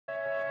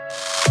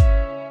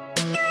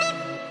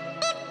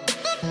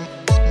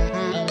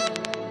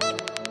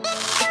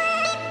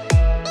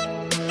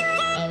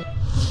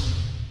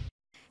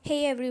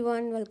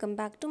everyone, welcome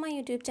back to my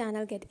YouTube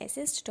channel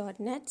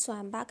getassist.net. So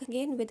I'm back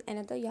again with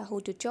another Yahoo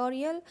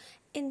tutorial.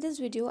 In this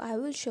video I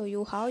will show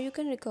you how you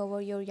can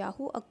recover your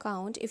Yahoo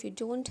account if you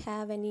don't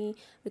have any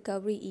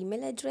recovery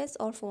email address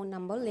or phone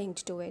number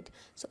linked to it.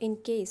 So in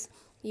case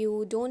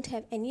you don't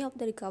have any of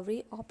the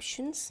recovery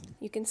options,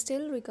 you can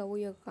still recover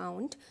your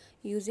account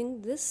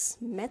using this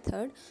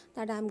method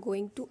that I'm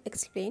going to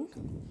explain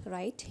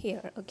right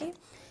here. Okay,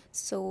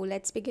 so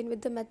let's begin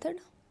with the method.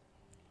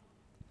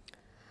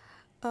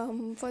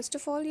 First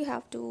of all, you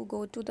have to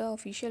go to the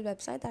official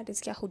website, that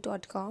is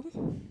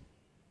yahoo.com.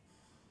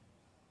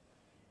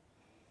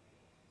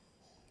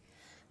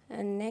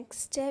 And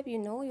next step,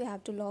 you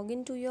have to log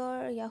into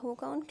your Yahoo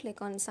account.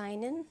 Click on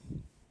sign in.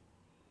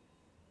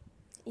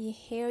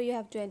 Here you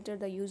have to enter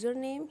the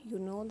username,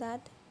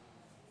 that,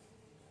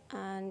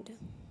 and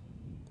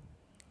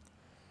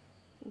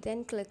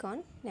then click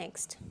on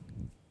next.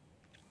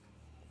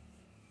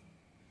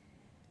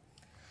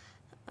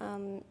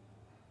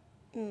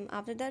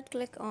 After that,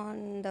 click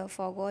on the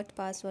forgot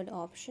password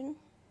option.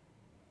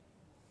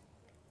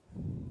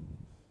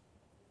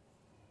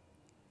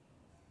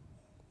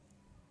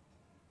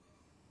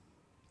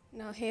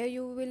 Now here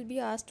you will be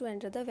asked to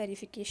enter the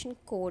verification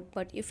code,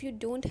 but if you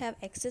don't have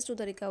access to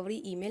the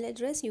recovery email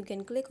address, you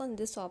can click on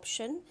this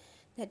option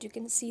that you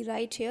can see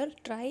right here,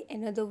 try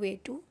another way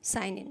to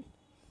sign in.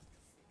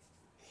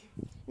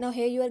 Now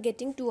here you are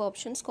getting two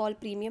options called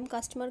premium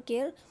customer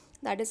care,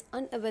 that is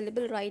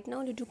unavailable right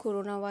now due to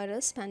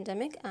coronavirus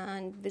pandemic,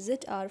 and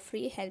visit our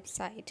free help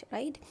site,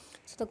 right?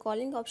 So the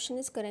calling option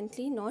is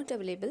currently not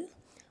available,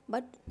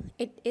 but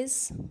it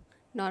is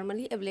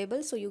normally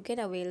available, so you can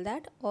avail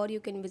that, or you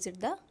can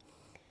visit the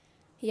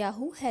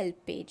Yahoo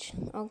help page.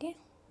 Okay,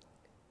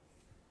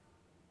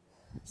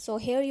 so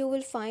here you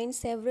will find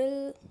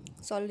several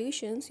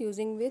solutions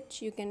using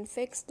which you can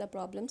fix the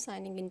problem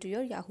signing into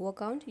your Yahoo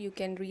account. You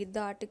can read the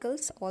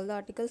articles, all the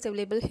articles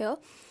available here,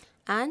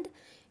 and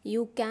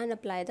you can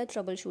apply the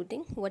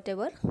troubleshooting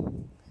whatever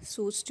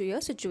suits to your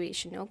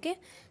situation. Okay,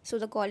 so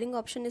the calling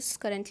option is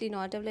currently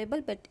not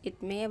available, but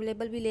it may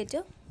available be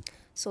later.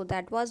 So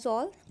that was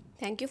all.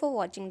 Thank you for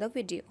watching the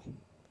video.